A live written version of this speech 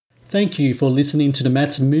Thank you for listening to the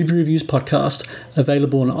Matt's Movie Reviews podcast,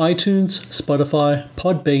 available on iTunes, Spotify,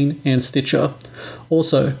 Podbean, and Stitcher.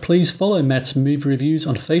 Also, please follow Matt's Movie Reviews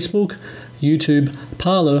on Facebook, YouTube,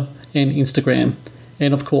 Parler, and Instagram.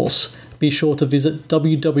 And of course, be sure to visit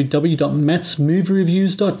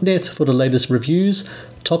www.mattsmoviereviews.net for the latest reviews,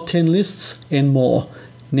 top 10 lists, and more.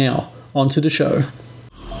 Now, on to the show.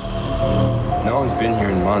 No one's been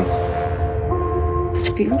here in months. It's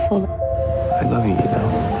beautiful. I love you, you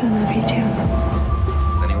know. I love you too.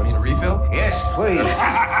 Does anyone need a refill? Yes, please.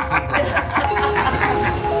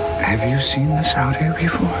 Have you seen this out here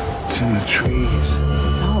before? It's in the trees.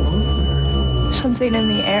 It's all over. Something in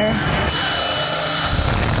the air.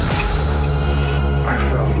 I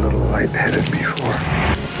felt a little lightheaded before.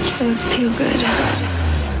 It would feel good.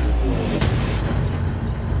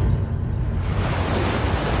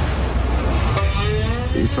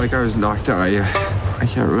 It's like I was knocked out. I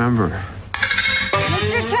can't remember.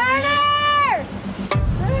 Mr. Turner!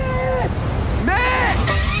 Matt!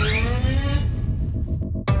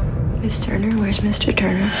 Miss Turner, where's Mr.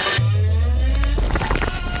 Turner?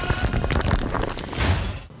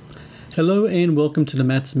 Hello and welcome to the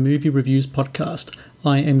Matt's Movie Reviews podcast.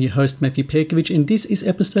 I am your host, Matthew Perkovich, and this is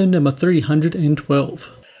episode number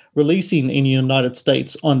 312. Releasing in the United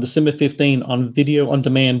States on December 15 on video on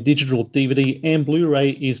demand, digital DVD, and Blu-ray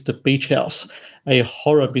is The Beach House, a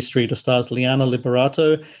horror mystery that stars Liana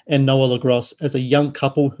Liberato and Noah LaGrosse as a young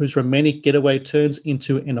couple whose romantic getaway turns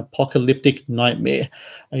into an apocalyptic nightmare.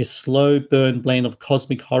 A slow burn blend of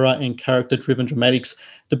cosmic horror and character-driven dramatics,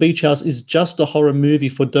 The Beach House is just a horror movie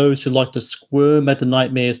for those who like to squirm at the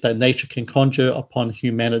nightmares that nature can conjure upon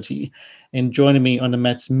humanity. And joining me on the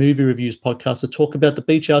Matt's Movie Reviews podcast to talk about The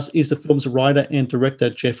Beach House is the film's writer and director,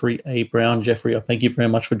 Jeffrey A. Brown. Jeffrey, I thank you very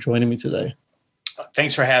much for joining me today.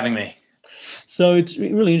 Thanks for having me. So it's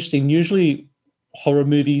really interesting. Usually horror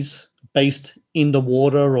movies based in the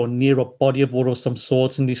water or near a body of water of some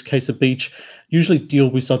sorts, in this case a beach, usually deal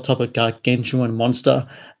with some type of gargantuan monster.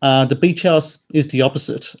 The Beach House is the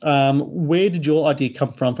opposite. Where did your idea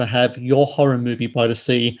come from to have your horror movie by the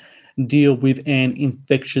sea deal with an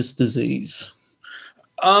infectious disease?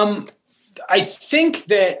 I think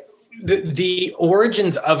that the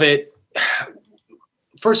origins of it,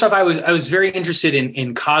 first off, I was very interested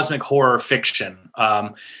in cosmic horror fiction.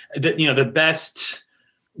 The best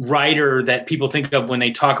writer that people think of when they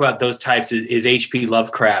talk about those types is H.P.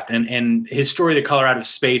 Lovecraft, and his story, The Color Out of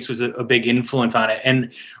Space, was a big influence on it.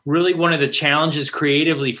 And really one of the challenges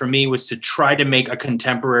creatively for me was to try to make a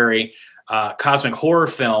contemporary cosmic horror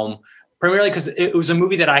film, primarily because it was a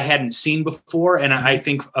movie that I hadn't seen before. And I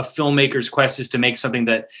think a filmmaker's quest is to make something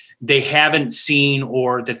that they haven't seen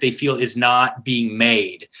or that they feel is not being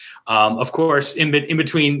made. Of course, in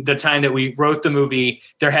between the time that we wrote the movie,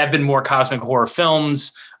 there have been more cosmic horror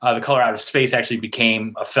films. The Color Out of Space actually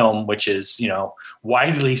became a film which is,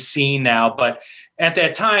 widely seen now. But at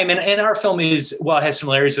that time, and our film is, while it has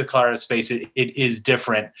similarities with Color Out of Space, it is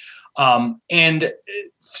different. And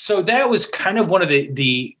so that was kind of one of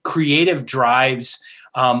the creative drives.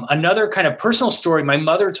 Another kind of personal story. My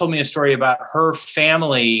mother told me a story about her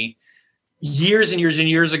family years and years and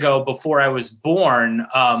years ago, before I was born,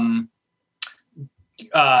 going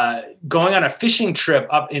on a fishing trip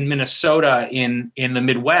up in Minnesota in the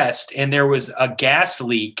Midwest. And there was a gas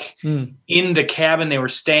leak in the cabin they were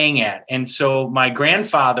staying at. And so my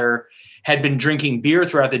grandfather had been drinking beer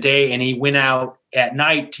throughout the day, and he went out at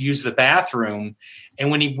night to use the bathroom.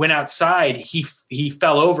 And when he went outside, he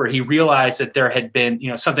fell over. He realized that there had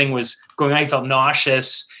been, something was going on. He felt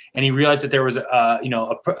nauseous, and he realized that there was a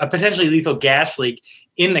potentially lethal gas leak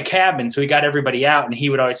in the cabin. So he got everybody out, and he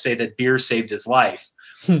would always say that beer saved his life.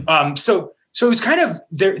 So it was kind of,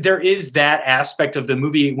 there is that aspect of the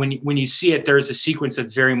movie. When you see it, there's a sequence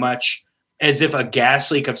that's very much as if a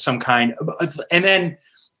gas leak of some kind. And then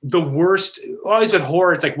the worst, always with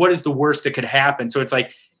horror, it's like, what is the worst that could happen? So it's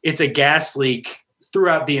like, it's a gas leak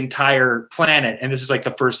throughout the entire planet. And this is like the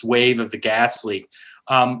first wave of the gas leak.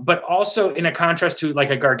 But also in a contrast to like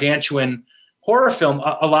a gargantuan horror film,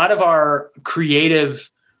 a lot of our creative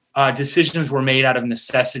decisions were made out of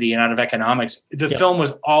necessity and out of economics. The film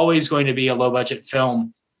was always going to be a low budget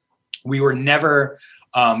film. We were never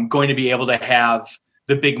going to be able to have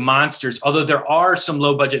the big monsters, although there are some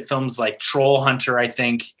low budget films like Troll Hunter, I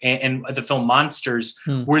think, and the film Monsters,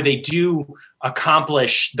 where they do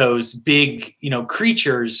accomplish those big,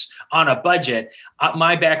 creatures on a budget.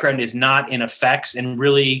 My background is not in effects, and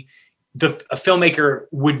really a filmmaker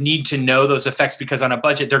would need to know those effects, because on a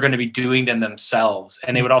budget they're going to be doing them themselves,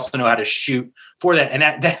 and they would also know how to shoot for that.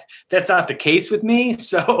 And that's not the case with me.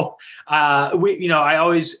 So I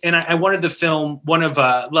wanted the film. One of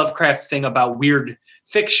Lovecraft's thing about weird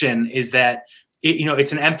fiction is that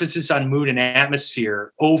it's an emphasis on mood and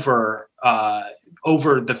atmosphere over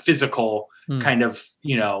the physical kind of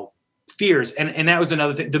fears. And that was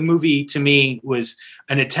another thing. The movie to me was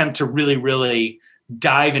an attempt to really, really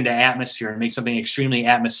dive into atmosphere and make something extremely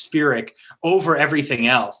atmospheric over everything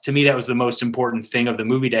else. To me, that was the most important thing of the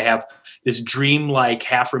movie, to have this dreamlike,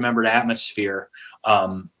 half-remembered atmosphere.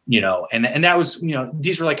 And that was,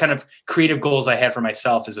 these were like kind of creative goals I had for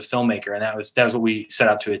myself as a filmmaker, and that was what we set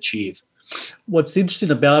out to achieve. What's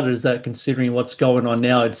interesting about it is that, considering what's going on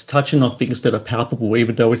now, it's touching on things that are palpable,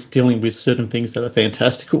 even though it's dealing with certain things that are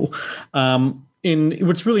fantastical. And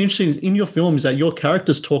what's really interesting in your film is that your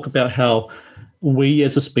characters talk about how we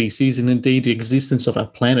as a species, and indeed the existence of our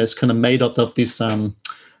planet, is kind of made up of this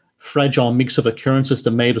fragile mix of occurrences that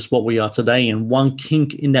made us what we are today. And one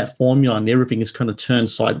kink in that formula and everything is kind of turned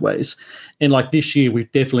sideways. And like this year,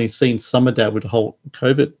 we've definitely seen some of that with the whole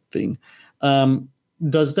COVID thing.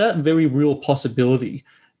 Does that very real possibility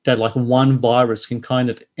that like one virus can kind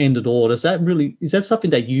of end it all, is that something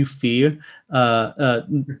that you fear,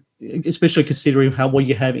 especially considering what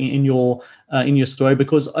you have in your story?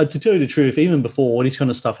 Because to tell you the truth, even before all this kind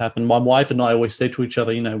of stuff happened, my wife and I always said to each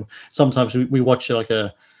other, sometimes we watch like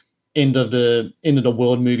a end of the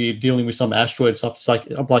world movie dealing with some asteroid stuff. It's like,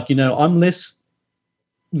 I'm like, I'm less,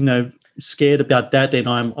 scared about that than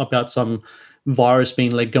I'm about some virus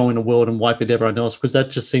being let go in the world and wiping everyone else, because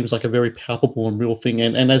that just seems like a very palpable and real thing.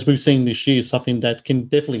 And as we've seen this year, something that can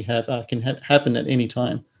definitely happen at any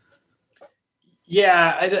time.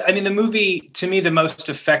 Yeah, I mean, the movie, to me, the most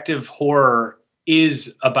effective horror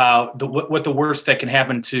is about what the worst that can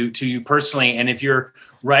happen to you personally. And if you're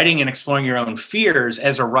writing and exploring your own fears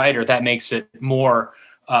as a writer, that makes it more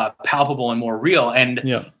palpable and more real. And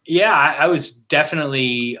I was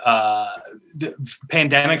definitely the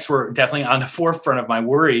pandemics were definitely on the forefront of my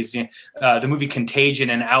worries. The movie Contagion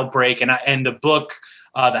and Outbreak and the book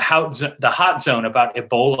the Hot Zone about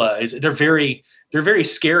Ebola they're very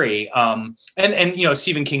scary. And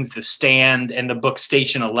Stephen King's The Stand and the book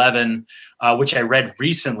Station 11, which I read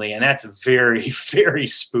recently, and that's very, very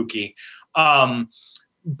spooky. Those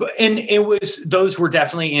were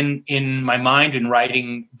definitely in my mind in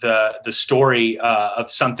writing the story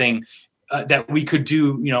of something that we could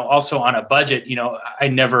do, also on a budget. I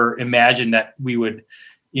never imagined that we would,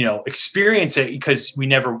 experience it, because we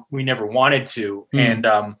never wanted to. And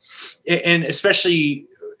especially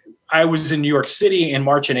I was in New York City in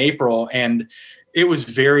March and April, and it was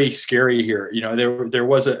very scary here. There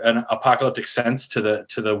was an apocalyptic sense to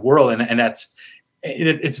the world, and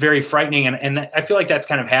it's very frightening. And I feel like that's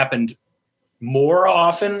kind of happened more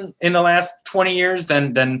often in the last 20 years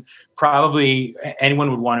than probably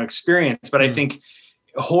anyone would want to experience. But I think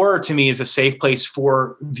horror to me is a safe place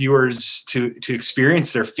for viewers to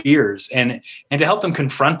experience their fears and to help them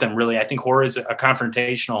confront them. Really, I think horror is a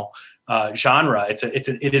confrontational genre.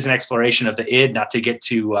 It is an exploration of the id, not to get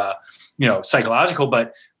too psychological,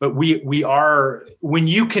 but we are, when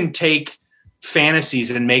you can take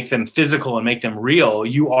fantasies and make them physical and make them real,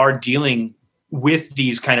 you are dealing with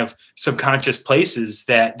these kind of subconscious places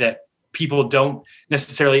that people don't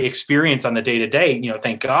necessarily experience on the day to day,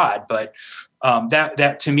 thank God. But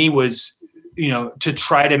that to me was, to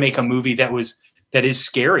try to make a movie that is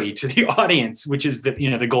scary to the audience, which is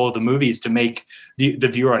the goal of the movie, is to make the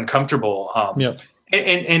viewer uncomfortable.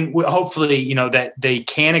 And hopefully, that they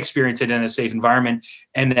can experience it in a safe environment,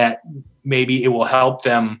 and that maybe it will help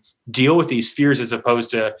them deal with these fears, as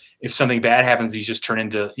opposed to, if something bad happens, these just turn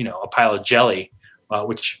into, a pile of jelly,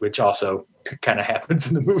 which also kind of happens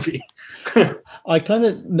in the movie. I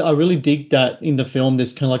really dig that in the film.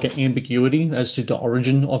 There's kind of like an ambiguity as to the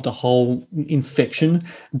origin of the whole infection.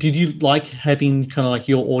 Did you like having kind of like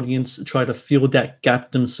your audience try to fill that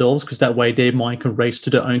gap themselves? Because that way their mind can race to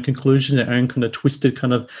their own conclusion, their own kind of twisted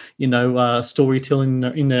kind of, storytelling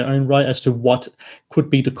in their own right as to what could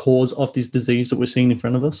be the cause of this disease that we're seeing in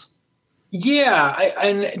front of us. Yeah,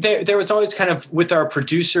 and there was always kind of, with our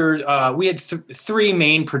producer, we had three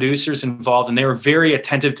main producers involved, and they were very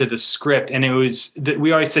attentive to the script. And it was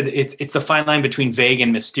we always said it's the fine line between vague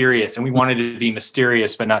and mysterious, and we wanted it to be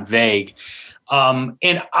mysterious but not vague.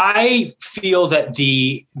 And I feel that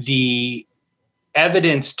the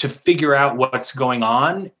evidence to figure out what's going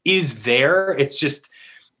on is there. It's just,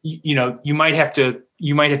 you might have to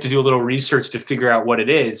do a little research to figure out what it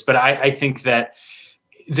is. But I think that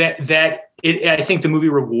I think the movie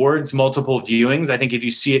rewards multiple viewings. I think if you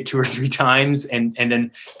see it 2 or 3 times and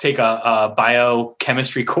then take a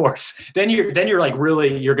biochemistry course, then you're like,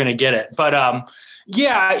 really, you're going to get it. But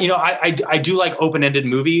yeah, I do like open-ended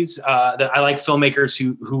movies. That I like filmmakers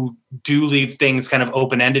who do leave things kind of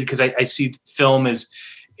open-ended, because I see film as,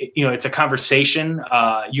 it's a conversation.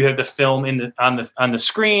 You have the film on the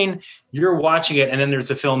screen, you're watching it, and then there's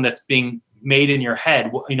the film that's being made in your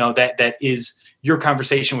head. That is your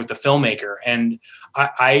conversation with the filmmaker. And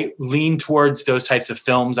I lean towards those types of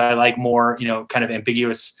films. I like more, kind of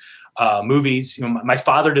ambiguous movies. My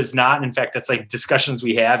father does not. In fact, that's like discussions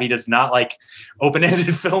we have. He does not like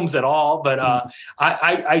open-ended films at all, but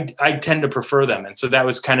I tend to prefer them. And so that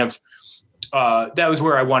was kind of, that was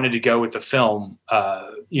where I wanted to go with the film.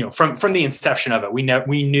 From the inception of it,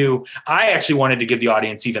 we knew I actually wanted to give the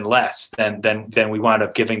audience even less than we wound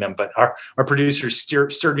up giving them. But our producers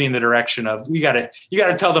stirred me in the direction of, you got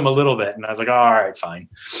to tell them a little bit. And I was like, all right, fine.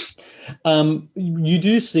 You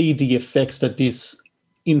do see the effects that this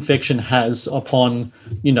infection has upon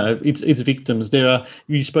its victims.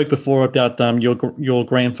 You spoke before about your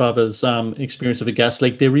grandfather's experience of a gas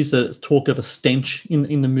leak. There is a talk of a stench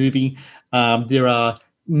in the movie. There are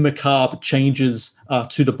macabre changes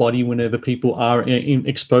to the body whenever people are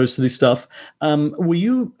exposed to this stuff. Were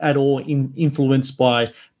you at all influenced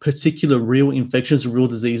by particular real infections, real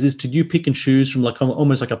diseases? Did you pick and choose from like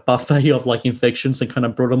almost like a buffet of like infections and kind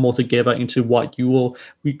of brought them all together into what you were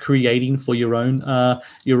creating for your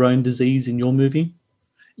own disease in your movie?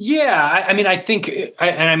 Yeah, I think,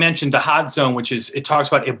 and I mentioned the hot zone, it talks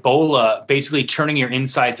about Ebola basically turning your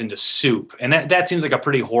insides into soup, and that seems like a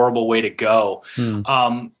pretty horrible way to go.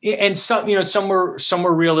 And some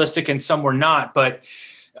were realistic and some were not, but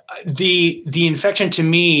the infection to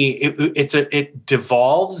me, it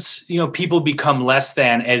devolves. People become less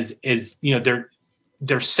than as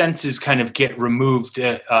their senses kind of get removed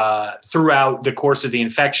throughout the course of the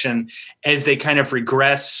infection as they kind of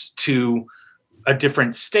regress to a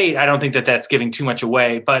different state. I don't think that that's giving too much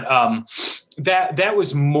away, but that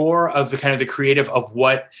was more of the kind of the creative of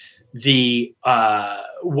what the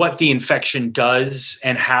infection does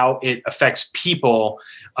and how it affects people.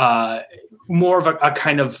 More of a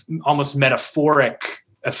kind of almost metaphoric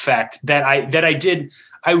effect that I did.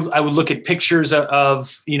 I would look at pictures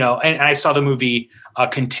of and I saw the movie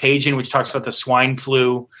Contagion, which talks about the swine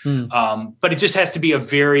flu, but it just has to be a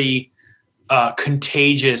very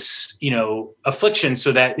contagious, affliction,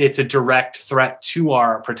 so that it's a direct threat to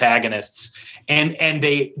our protagonists, and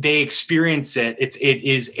they experience it. It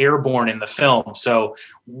is airborne in the film. So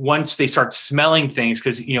once they start smelling things,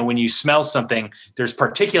 because when you smell something, there's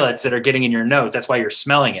particulates that are getting in your nose. That's why you're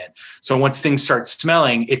smelling it. So once things start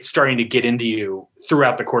smelling, it's starting to get into you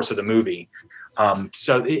throughout the course of the movie.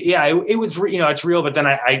 It was it's real, but then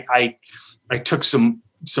I took some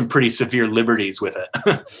pretty severe liberties with it.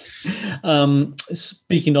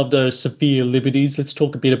 Speaking of those severe liberties, let's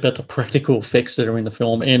talk a bit about the practical effects that are in the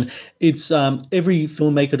film. And it's every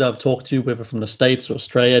filmmaker that I've talked to, whether from the States or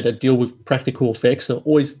Australia, that deal with practical effects, it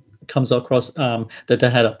always comes across that they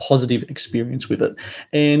had a positive experience with it.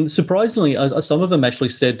 And surprisingly, some of them actually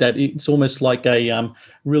said that it's almost like a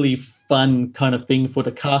really fun kind of thing for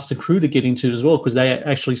the cast and crew to get into as well, because they are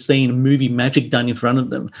actually seeing movie magic done in front of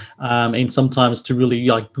them, and sometimes to really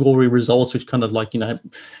like gory results, which kind of like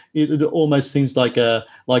it almost seems like an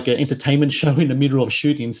entertainment show in the middle of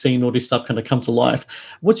shooting, seeing all this stuff kind of come to life.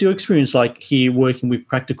 What's your experience like here working with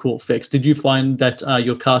practical effects? Did you find that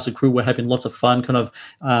your cast and crew were having lots of fun kind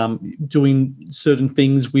of doing certain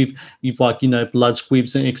things with like blood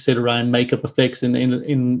squibs and etc. and makeup effects and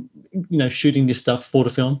in shooting this stuff for the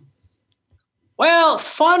film? Well,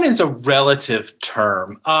 fun is a relative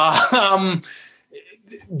term. The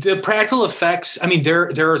practical effects,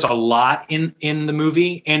 there is a lot in the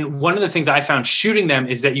movie. And one of the things I found shooting them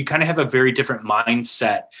is that you kind of have a very different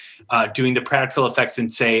mindset doing the practical effects than,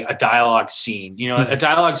 say, a dialogue scene. A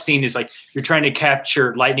dialogue scene is like you're trying to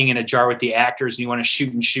capture lightning in a jar with the actors, and you want to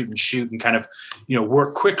shoot and shoot and shoot and kind of,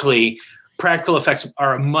 work quickly. Practical effects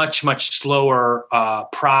are a much, much slower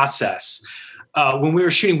process. When we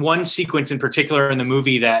were shooting one sequence in particular in the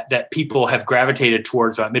movie that people have gravitated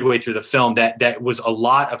towards midway through the film, that was a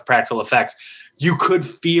lot of practical effects, you could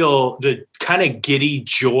feel the kind of giddy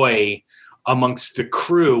joy amongst the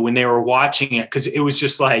crew when they were watching it, because it was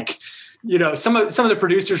just like, some of the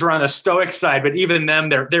producers were on the stoic side, but even them,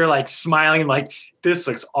 they're like smiling, like, this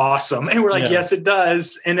looks awesome, and we're like, yes, it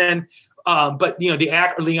does. And then, but the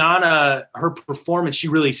actor Liana, her performance, she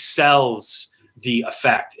really sells the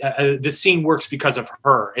effect. The scene works because of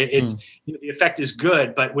her. The effect is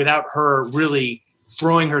good, but without her really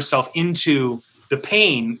throwing herself into the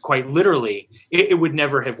pain, quite literally, it would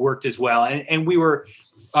never have worked as well. And we were,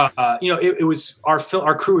 it was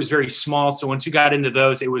our crew was very small. So once we got into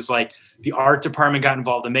those, it was like the art department got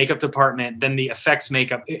involved, the makeup department, then the effects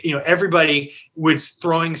makeup, everybody was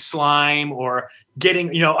throwing slime or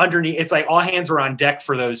getting, underneath. It's like all hands were on deck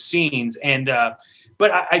for those scenes. And,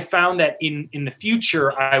 but I found that in the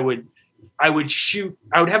future, I would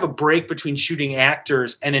have a break between shooting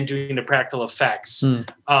actors and then doing the practical effects.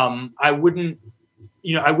 I wouldn't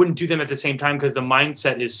do them at the same time because the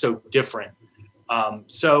mindset is so different.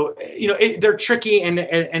 They're tricky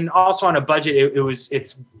and also on a budget,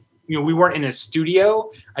 we weren't in a studio.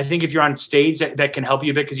 I think if you're on stage that can help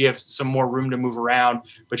you a bit because you have some more room to move around,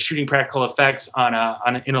 but shooting practical effects in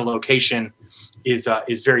a location is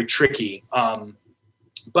very tricky.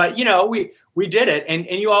 But we did it. And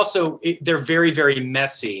you also, they're very, very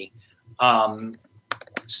messy.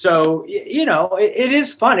 So, it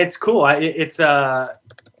is fun. It's cool. I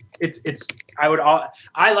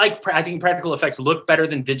think practical effects look better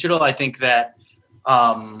than digital. I think that,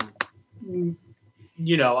 I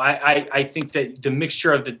think that the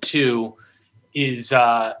mixture of the two is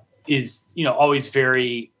always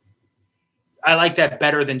very, I like that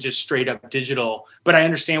better than just straight up digital, but I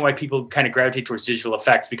understand why people kind of gravitate towards digital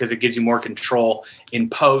effects because it gives you more control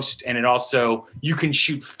in post. And it also, you can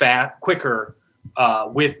shoot quicker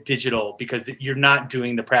with digital because you're not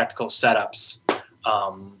doing the practical setups.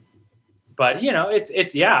 But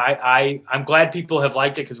I'm glad people have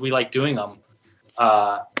liked it because we like doing them.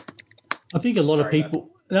 I think a lot of people,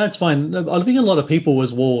 that's fine. I think a lot of people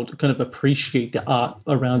as well kind of appreciate the art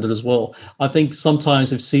around it as well. I think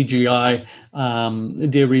sometimes with CGI,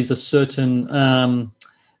 there is a certain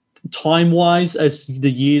time-wise, as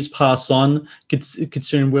the years pass on,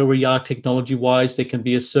 considering where we are technology-wise, there can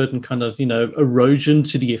be a certain kind of, erosion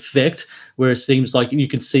to the effect where it seems like you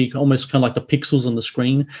can see almost kind of like the pixels on the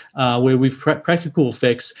screen, where with practical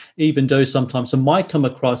effects, even though sometimes it might come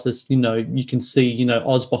across as, you can see,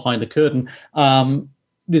 Oz behind the curtain,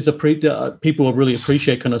 there's people will really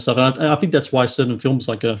appreciate kind of stuff. And I think that's why certain films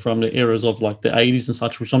like from the eras of like the 80s and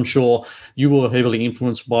such, which I'm sure you were heavily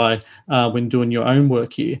influenced by when doing your own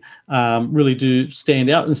work here, really do stand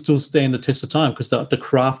out and still stand the test of time because the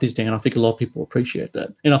craft is there. And I think a lot of people appreciate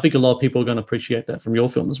that. And I think a lot of people are going to appreciate that from your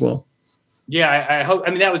film as well. Yeah, I hope.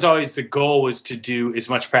 I mean, that was always the goal, was to do as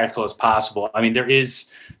much practical as possible. I mean, there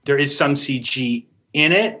is some CG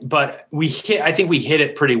in it, but I think we hit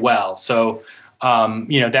it pretty well. So,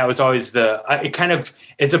 that was always it kind of,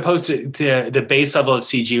 as opposed to the base level of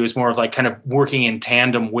CG, was more of like kind of working in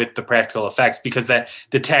tandem with the practical effects because the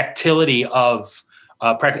tactility of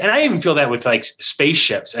practical, and I even feel that with like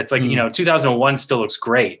spaceships. It's like, 2001 still looks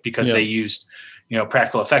great because they used,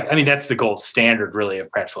 practical effects. I mean, that's the gold standard really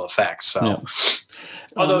of practical effects. So,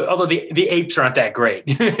 although the apes aren't that great,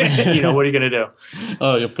 what are you going to do?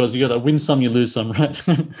 Oh, of course, you got to win some, you lose some, right?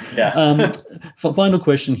 Yeah. Final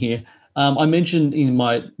question here. I mentioned in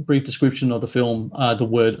my brief description of the film the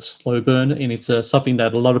word slow burn, and it's something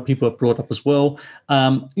that a lot of people have brought up as well.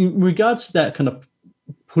 In regards to that kind of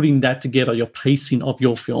putting that together, your pacing of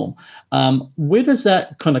your film, where does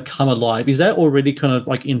that kind of come alive? Is that already kind of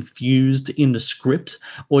like infused in the script,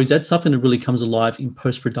 or is that something that really comes alive in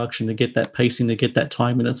post-production to get that pacing, to get that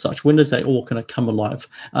timing and such? When does that all kind of come alive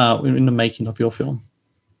in the making of your film?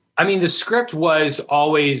 I mean, the script was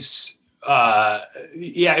always...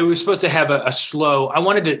 it was supposed to have a slow, I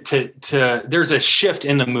wanted to there's a shift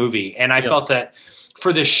in the movie. And I felt that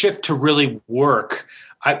for the shift to really work,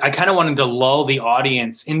 I kind of wanted to lull the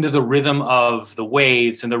audience into the rhythm of the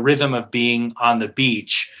waves and the rhythm of being on the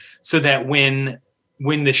beach, so that when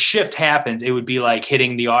the shift happens, it would be like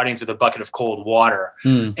hitting the audience with a bucket of cold water.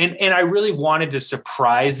 And I really wanted to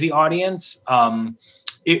surprise the audience.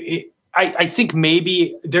 I think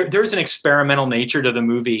maybe there's an experimental nature to the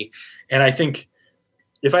movie. And I think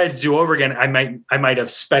if I had to do over again, I might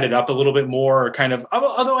have sped it up a little bit more, or kind of,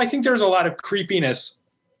 although I think there's a lot of creepiness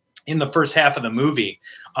in the first half of the movie.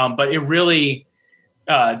 But it really,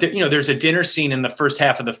 there's a dinner scene in the first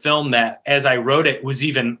half of the film that, as I wrote it,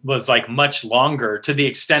 was like much longer, to the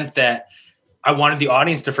extent that I wanted the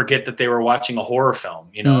audience to forget that they were watching a horror film.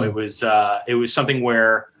 It was something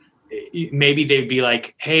where maybe they'd be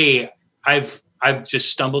like, hey, I've just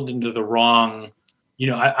stumbled into the wrong,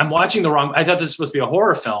 I'm watching the wrong, I thought this was supposed to be a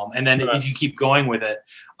horror film. And then if you keep going with it,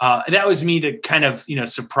 that was me to kind of,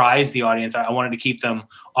 surprise the audience. I wanted to keep them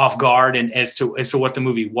off guard and as to what the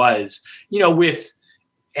movie was, with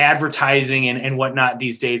advertising and whatnot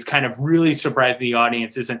these days, kind of really surprising the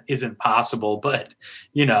audience isn't possible, but,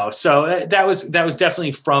 so that was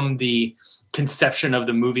definitely from the conception of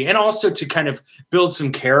the movie, and also to kind of build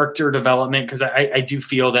some character development, because I do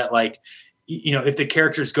feel that, like, you know, if the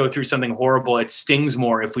characters go through something horrible, it stings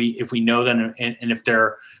more if we know them, and if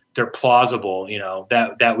they're plausible. You know,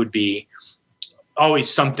 that would be always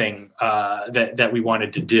something that we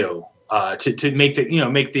wanted to do, to make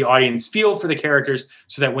the audience feel for the characters,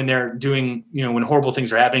 so that when they're doing, you know, when horrible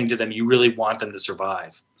things are happening to them, you really want them to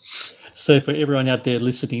survive. So for everyone out there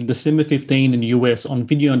listening, December 15 in the US on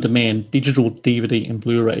video on demand, digital, DVD and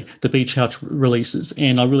Blu-ray, the Beach House releases.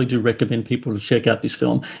 And I really do recommend people to check out this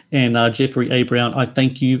film. And Jeffrey A. Brown, I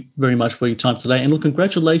thank you very much for your time today. And look,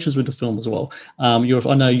 congratulations with the film as well. I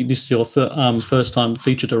know this is your first time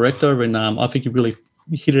feature director, and I think you really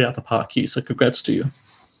hit it out the park here. So congrats to you.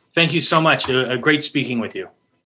 Thank you so much. Great speaking with you.